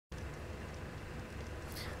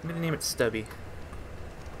I'm gonna name it Stubby.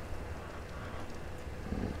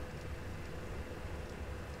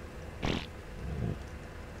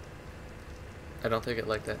 I don't think it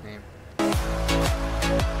liked that name.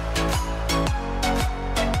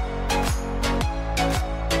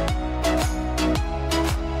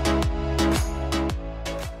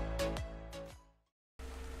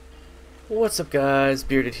 What's up guys,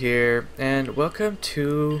 Bearded here, and welcome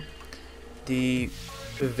to the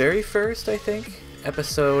very first, I think,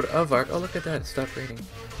 episode of ARK. Oh, look at that, it stopped raining.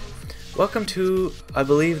 Welcome to, I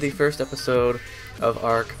believe, the first episode of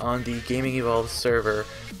ARK on the Gaming Evolved server.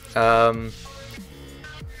 I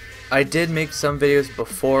did make some videos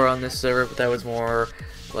before on this server, but that was more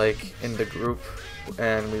like in the group,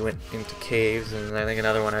 and we went into caves, and I think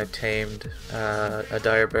another one I tamed a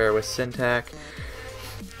dire bear with Syntac.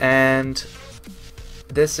 And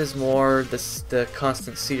this is more the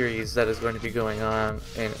constant series that is going to be going on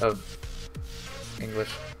of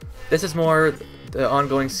English. This is more the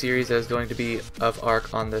ongoing series that is going to be of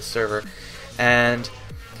ARK on this server. And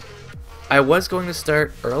I was going to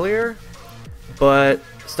start earlier, but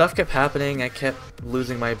stuff kept happening. I kept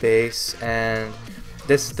losing my base, and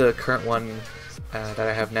this is the current one that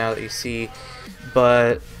I have now that you see.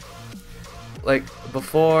 But like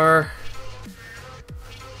before,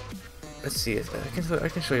 let's see, I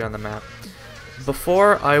can show you on the map.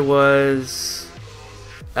 Before I was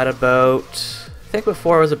at about, I think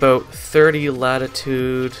before I was about 30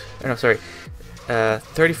 latitude, or no, sorry,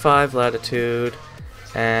 35 latitude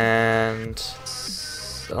and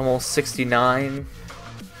almost 69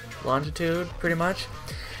 longitude, pretty much.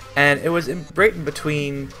 And it was right in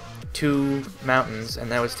between two mountains,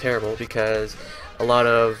 and that was terrible because a lot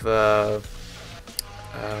of,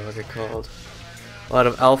 what's it called? A lot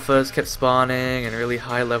of alphas kept spawning and really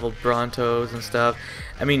high-leveled Brontos and stuff.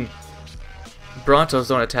 I mean, Brontos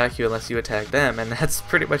don't attack you unless you attack them, and that's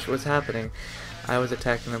pretty much what's happening. I was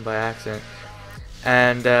attacking them by accident.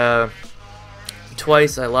 And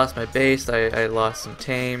twice I lost my base, I lost some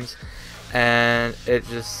tames, and I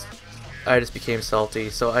just became salty.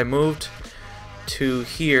 So I moved to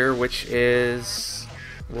here, which is,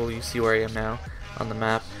 well, you see where I am now on the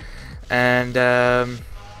map. And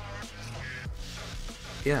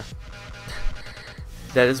yeah,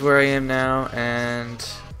 that is where I am now, and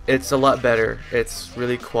it's a lot better. It's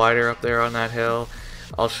really quieter up there on that hill.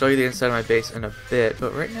 I'll show you the inside of my base in a bit,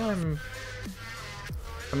 but right now I'm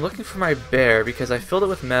looking for my bear because I filled it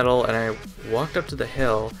with metal and I walked up to the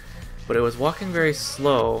hill, but it was walking very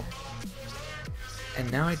slow,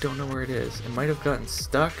 and now I don't know where it is. It might have gotten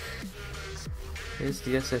stuck. Here's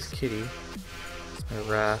the SS Kitty. It's my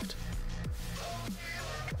raft.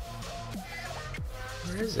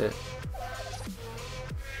 Where is it?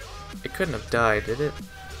 It couldn't have died, did it?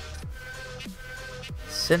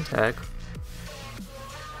 Syntac?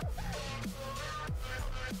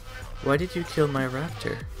 Why did you kill my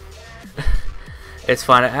raptor? It's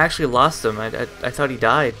fine, I actually lost him. I thought he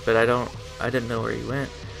died, but I didn't know where he went.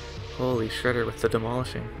 Holy shredder with the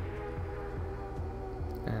demolishing.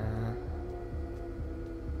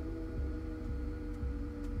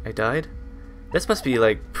 I died? This must be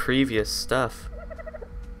like previous stuff.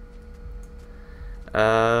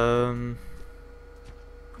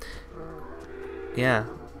 Yeah.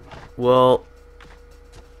 Well,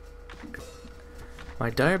 my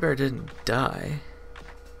dire bear didn't die.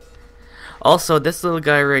 Also, this little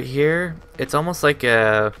guy right here, it's almost like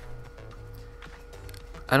a,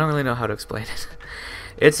 I don't really know how to explain it.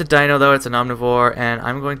 It's a dino though, it's an omnivore, and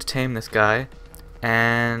I'm going to tame this guy,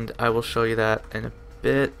 and I will show you that in a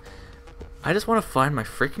bit. I just want to find my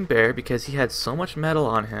freaking bear because he had so much metal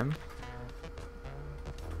on him.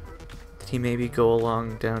 Did he maybe go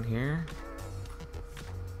along down here?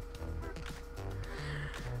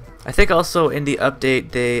 I think also in the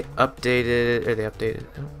update they updated,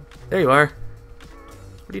 oh, there you are.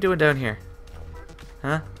 What are you doing down here?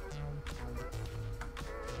 Huh?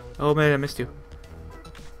 Oh man, I missed you.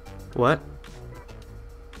 What?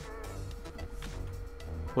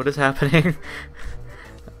 What is happening?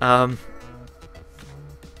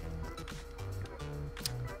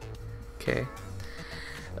 Okay.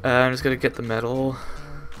 I'm just gonna get the metal.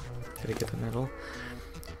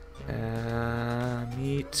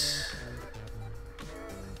 Meat.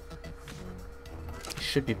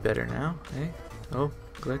 Should be better now, eh? Oh,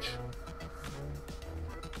 glitch.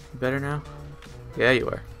 Better now? Yeah, you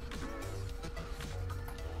are.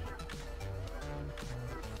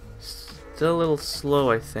 Still a little slow,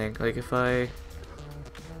 I think. Like if I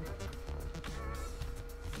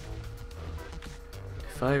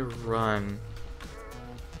run.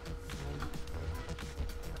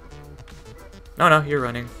 No, you're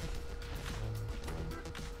running.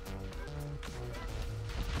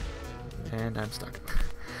 And I'm stuck.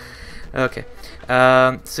 Okay.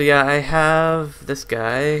 So yeah, I have this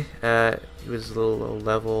guy. He was a little low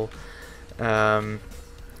level.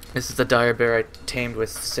 This is the dire bear I tamed with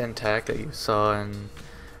Syntac that you saw in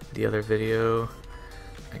the other video.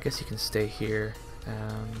 I guess you can stay here.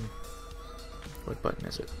 What button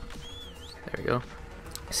is it? There we go.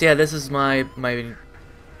 So yeah, this is my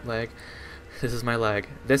lag. This is my lag.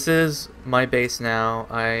 This is my base now.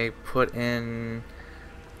 I put in,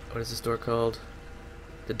 what is this door called?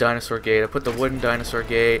 The dinosaur gate. I put the wooden dinosaur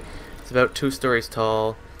gate. It's about 2 stories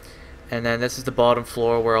tall. And then this is the bottom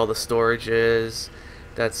floor where all the storage is.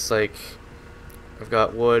 That's like, I've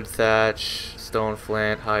got wood, thatch, stone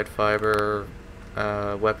flint, hide fiber,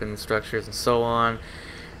 weapon structures, and so on.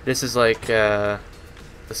 This is like the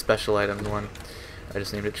special items one. I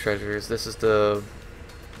just named it treasures. This is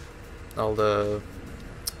all the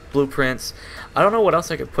blueprints. I don't know what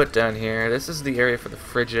else I could put down here. This is the area for the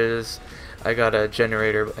fridges. I got a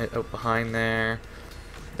generator out behind there.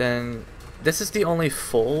 Then this is the only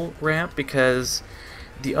full ramp because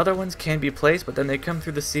the other ones can be placed, but then they come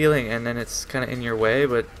through the ceiling and then it's kind of in your way.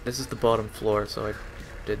 But this is the bottom floor, so I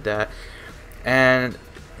did that. And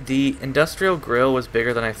the industrial grill was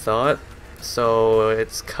bigger than I thought, so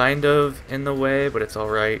it's kind of in the way, but it's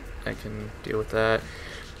alright. I can deal with that.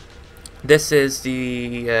 This is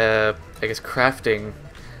the, I guess, crafting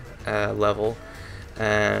level.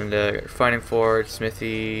 And refining forge,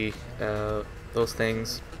 smithy, those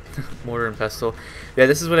things. Mortar and pestle. Yeah,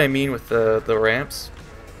 this is what I mean with the ramps.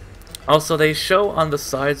 Also, they show on the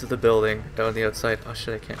sides of the building, down the outside. Oh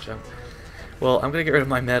shit, I can't jump. Well, I'm gonna get rid of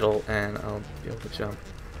my metal and I'll be able to jump.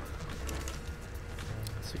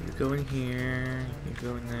 So you go in here, you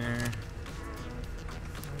go in there.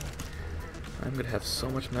 I'm gonna have so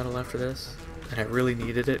much metal after this, and I really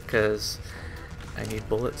needed it because I need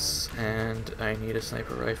bullets, and I need a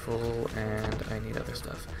sniper rifle, and I need other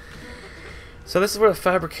stuff. So this is where the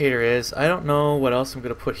fabricator is. I don't know what else I'm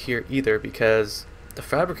gonna put here either because the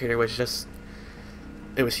fabricator was just,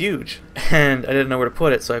 it was huge, and I didn't know where to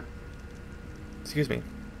put it, so excuse me,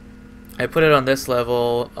 I put it on this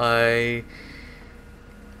level.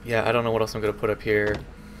 Yeah, I don't know what else I'm gonna put up here.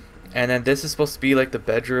 And then this is supposed to be like the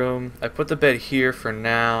bedroom. I put the bed here for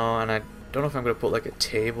now, and I don't know if I'm gonna put like a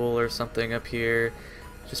table or something up here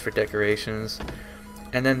just for decorations.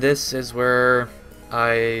 And then this is where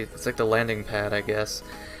it's like the landing pad, I guess.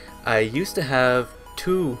 I used to have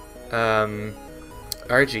 2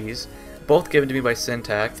 RGs, both given to me by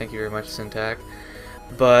Syntac. Thank you very much, Syntac.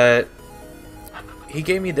 But he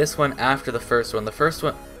gave me this one after the first one. The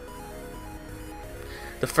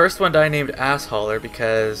first one I named Asshauler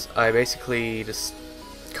because I basically just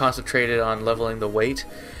concentrated on leveling the weight,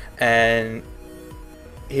 and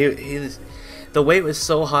the weight was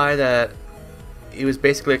so high that he was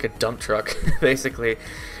basically like a dump truck. Basically,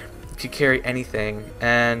 could carry anything,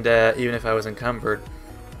 and even if I was encumbered.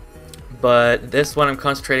 But this one I'm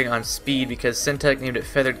concentrating on speed because Syntac named it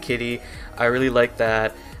Feathered Kitty. I really like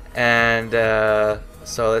that, and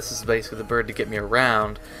so this is basically the bird to get me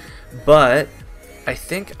around. But I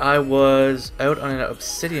think I was out on an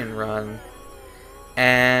obsidian run,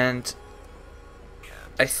 and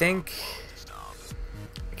I can't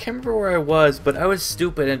remember where I was, but I was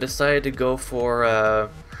stupid and decided to go for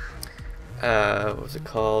what was it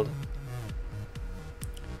called?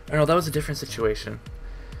 Oh no, that was a different situation.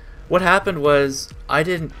 What happened was I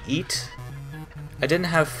didn't eat. I didn't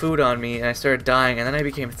have food on me, and I started dying, and then I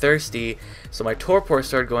became thirsty, so my torpor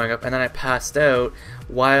started going up, and then I passed out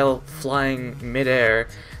while flying midair,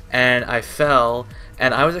 and I fell,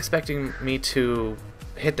 and I was expecting me to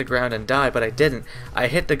hit the ground and die, but I didn't. I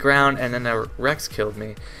hit the ground, and then a Rex killed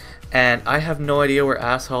me, and I have no idea where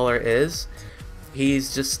Asshauler is.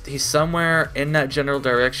 He's somewhere in that general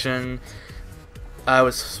direction. I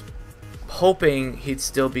was hoping he'd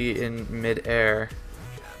still be in midair.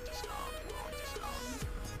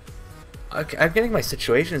 Okay, I'm getting my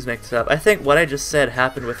situations mixed up. I think what I just said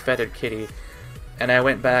happened with Feathered Kitty, and I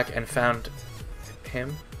went back and found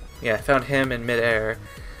him. Yeah, I found him in midair.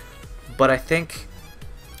 But I think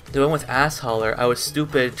the one with Asshauler, I was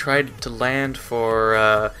stupid, tried to land for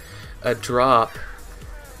a drop,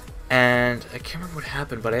 and I can't remember what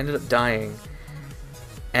happened, but I ended up dying,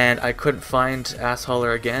 and I couldn't find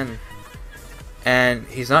Asshauler again. And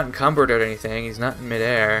he's not encumbered or anything, he's not in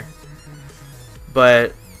midair.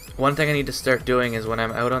 But one thing I need to start doing is when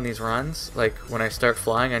I'm out on these runs, like when I start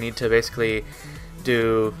flying, I need to basically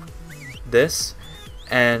do this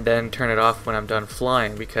and then turn it off when I'm done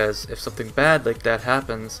flying, because if something bad like that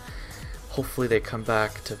happens, hopefully they come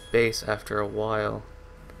back to base after a while.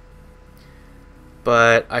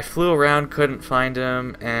 But I flew around, couldn't find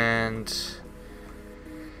him, and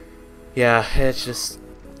yeah, it just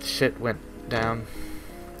shit went down.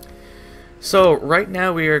 So right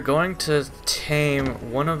now we are going to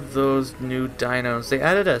tame one of those new dinos. They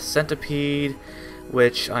added a centipede,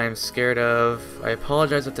 which I am scared of. I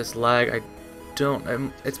apologize if this lag.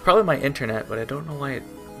 It's probably my internet, but I don't know why it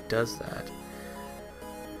does that.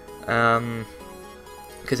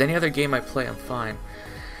 Because any other game I play, I'm fine.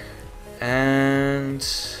 And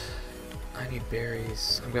I need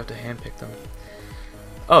berries. I'm gonna have to handpick them.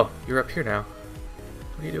 Oh, you're up here now.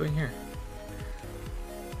 What are you doing here?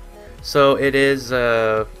 So it is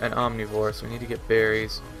an omnivore, so we need to get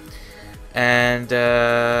berries. And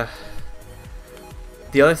the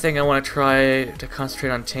other thing I want to try to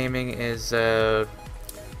concentrate on taming is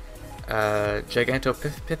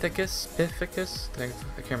Gigantopithecus? I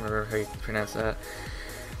can't remember how you pronounce that.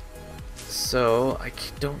 So I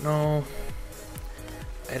don't know.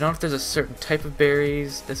 I don't know if there's a certain type of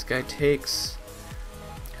berries this guy takes.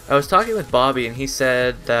 I was talking with Bobby, and he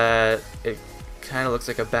said that it kind of looks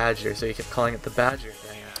like a badger, so he kept calling it the badger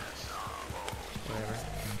thing. Whatever.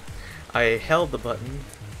 I held the button.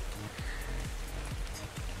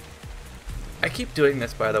 I keep doing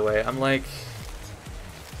this, by the way. I'm like,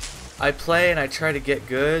 I play and I try to get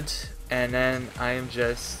good, and then I am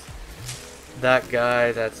just that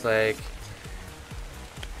guy that's like,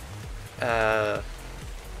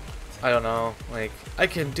 I don't know, like, I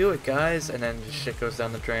can do it, guys, and then just shit goes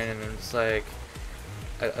down the drain, and I'm just like,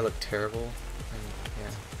 I look terrible. And, yeah.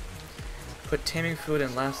 Put taming food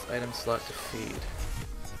in last item slot to feed.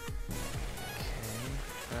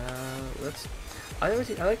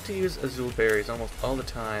 Okay, I like to use azul berries almost all the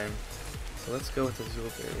time, so let's go with azul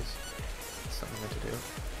berries. That's something to do.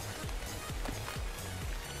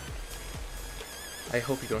 I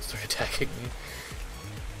hope you don't start attacking me.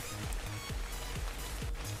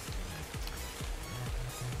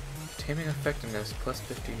 Taming effectiveness plus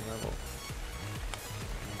 15 level.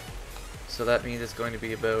 So that means it's going to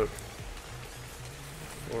be about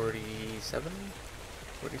 47?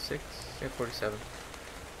 46? Yeah, 47.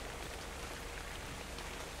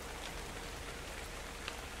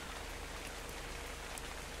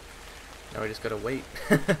 Now we just gotta wait.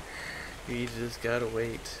 We just gotta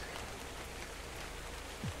wait.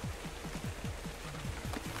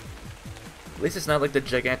 At least it's not like the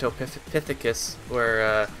Gigantopithecus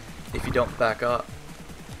where if you don't back up,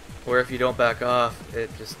 or if you don't back off, it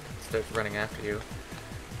just starts running after you.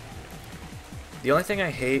 The only thing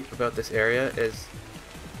I hate about this area is...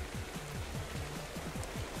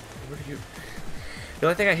 Where are you? The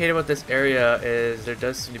only thing I hate about this area is there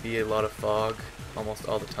does seem to be a lot of fog almost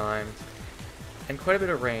all the time. And quite a bit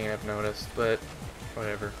of rain, I've noticed, but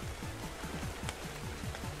whatever.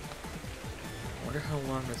 I wonder how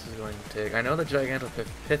long this is going to take. I know the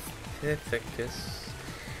Gigantopithecus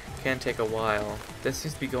can take a while. This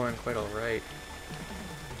seems to be going quite alright.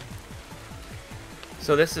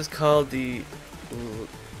 So this is called the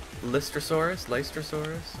Lystrosaurus?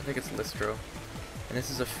 I think it's Lystro. And this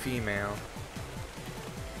is a female.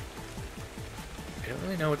 I don't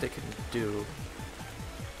really know what they can do.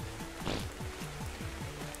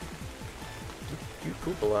 You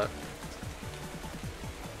poop a lot.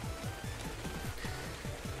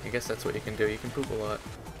 I guess that's what you can do. You can poop a lot.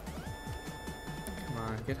 Come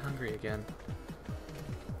on, get hungry again.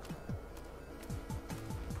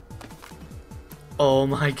 Oh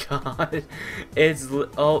my god. It's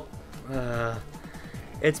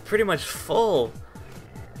it's pretty much full.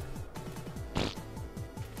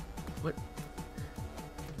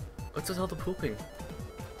 What's with all the pooping?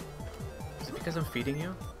 Is it because I'm feeding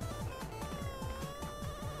you?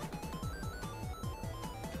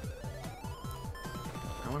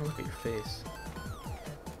 I want to look at your face.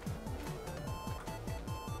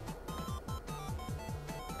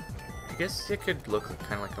 I guess it could look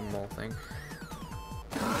kind of like a mole thing.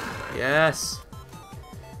 Yes!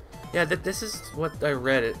 Yeah, this is what I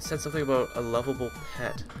read. It said something about a lovable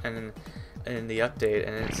pet and in the update,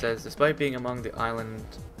 and it says, despite being among the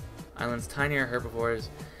island's tinier herbivores,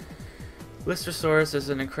 Lystrosaurus is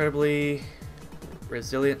an incredibly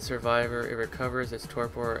resilient survivor. It recovers its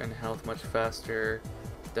torpor and health much faster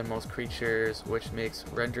than most creatures, which makes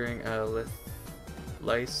rendering a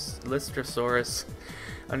Lystrosaurus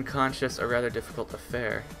unconscious a rather difficult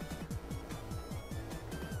affair.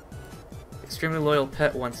 Extremely loyal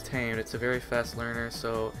pet once tamed. It's a very fast learner,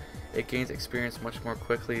 so it gains experience much more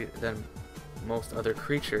quickly than most other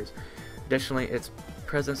creatures. Additionally, its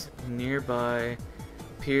presence nearby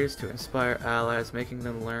appears to inspire allies, making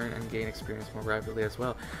them learn and gain experience more rapidly as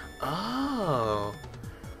well. Oh!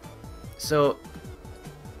 So,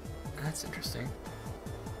 that's interesting.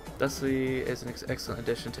 Thusly is an excellent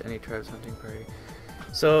addition to any tribe's hunting party.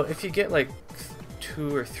 So if you get like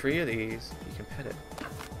 2 or 3 of these, you can pet it.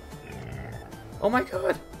 Oh my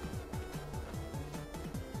god!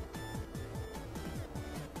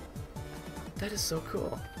 That is so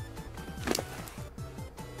cool.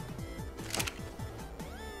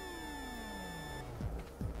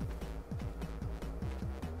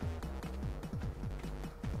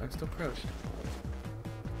 I'm still crouched.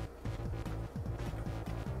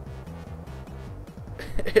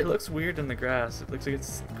 It looks weird in the grass. It looks like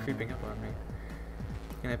it's creeping up on me.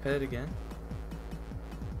 Can I pet it again?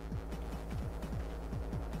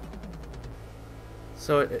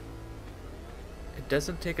 So it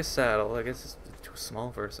doesn't take a saddle. I guess it's too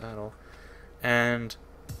small for a saddle. And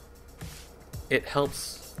it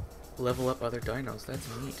helps level up other dinos. That's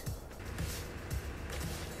neat.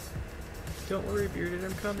 Don't worry, Bearded,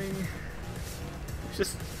 I'm coming.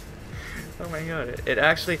 Just... oh my god, it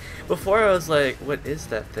actually... before I was like, what is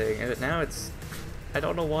that thing? And now it's... I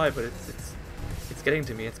don't know why, but it's getting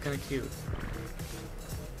to me. It's kind of cute.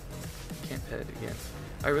 Can't pet it again.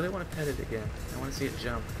 I really want to pet it again. I want to see it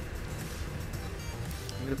jump.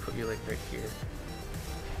 I'm gonna put you like right here.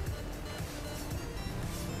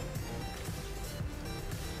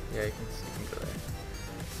 Yeah, you can go there.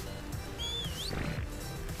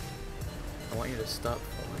 I want you to stop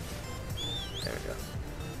falling. There we go.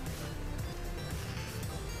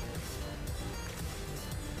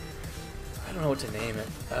 I don't know what to name it.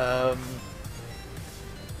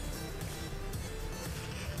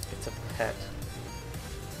 It's a pet.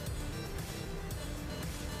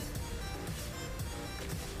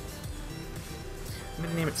 I'm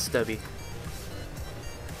gonna name it Stubby.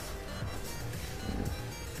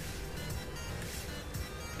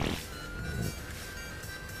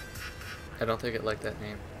 I don't think it liked that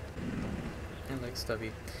name. I like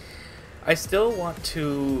Stubby. I still want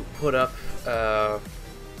to put up,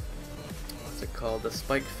 what's it called? The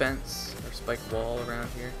spike fence or spike wall around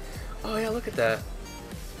here. Oh yeah, look at that.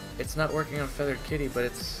 It's not working on Feathered Kitty, but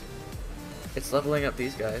it's leveling up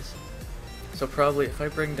these guys. So probably if I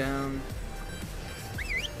bring down...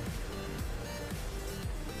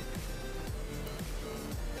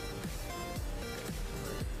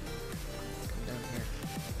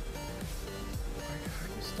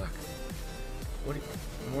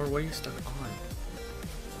 What are you stuck on?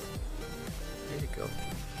 There you go.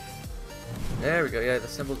 There we go. Yeah, the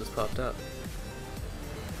symbol just popped up.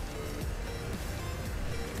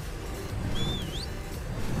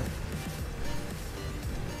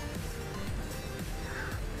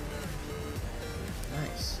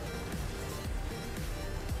 Nice.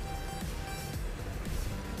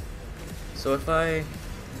 So if I... let me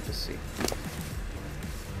just see.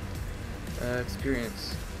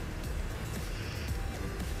 Experience.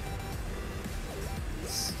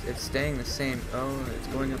 It's staying the same. Oh, it's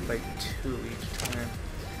going up by 2 each time.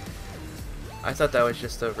 I thought that was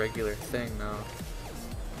just a regular thing, though.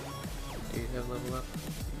 Do you have level up?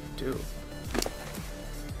 You do.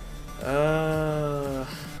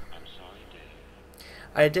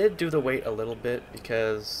 I did do the weight a little bit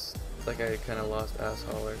because, like, I kind of lost ass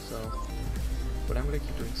hauler, so. But I'm gonna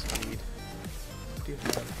keep doing speed. What do you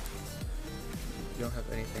have? You don't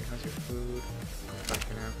have anything. How's your food? I'm fine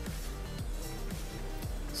for now.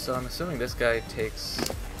 So I'm assuming this guy takes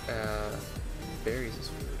berries as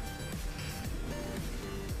food.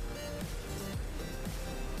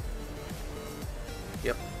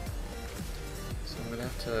 Yep. So I'm gonna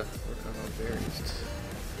have to work on those berries.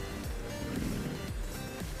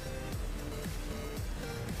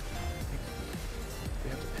 We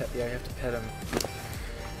have to pet. Yeah, I have to pet him.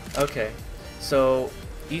 Okay. So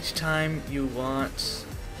each time you want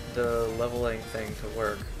the leveling thing to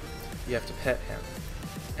work, you have to pet him.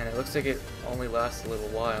 And it looks like it only lasts a little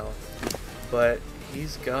while, but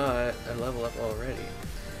he's got a level up already.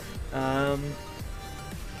 I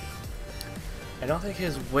don't think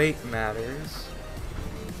his weight matters.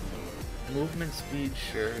 Movement speed,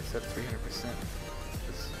 sure, it's at 300%, which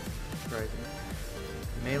is surprising.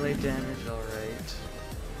 Melee damage, alright.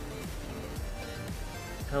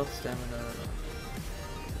 Health, stamina.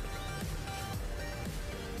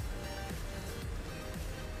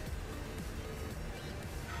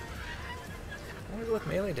 I'm gonna go with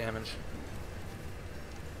melee damage.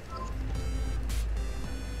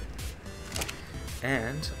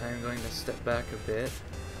 And I'm going to step back a bit,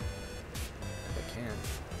 if I can.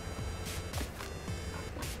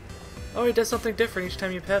 Oh, he does something different each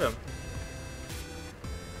time you pet him.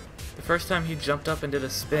 The first time he jumped up and did a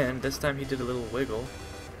spin, this time he did a little wiggle.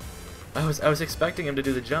 I was expecting him to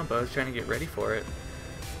do the jump, I was trying to get ready for it.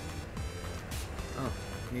 Oh,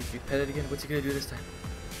 he needs to be petted again? What's he gonna do this time?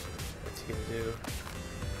 you to do.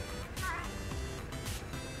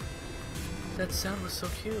 That sound was so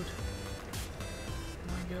cute.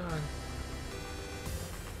 Oh my god.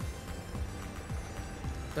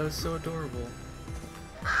 That was so adorable.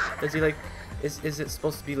 Does he like, is it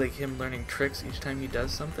supposed to be like him learning tricks each time he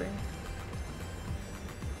does something?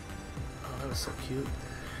 Oh, that was so cute.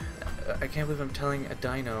 I can't believe I'm telling a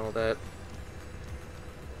dino that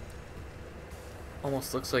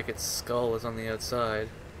almost looks like its skull is on the outside,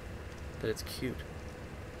 that it's cute.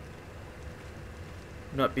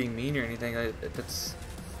 I'm not being mean or anything, it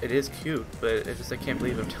is cute, but I can't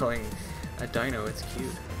believe I'm telling a dino it's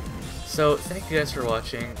cute. So, thank you guys for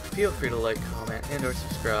watching. Feel free to like, comment, and or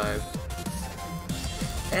subscribe.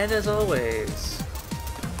 And as always,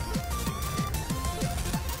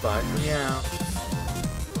 bye for meow.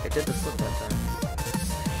 I did the flip that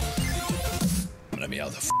time. Let me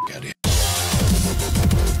out the f*** out of here.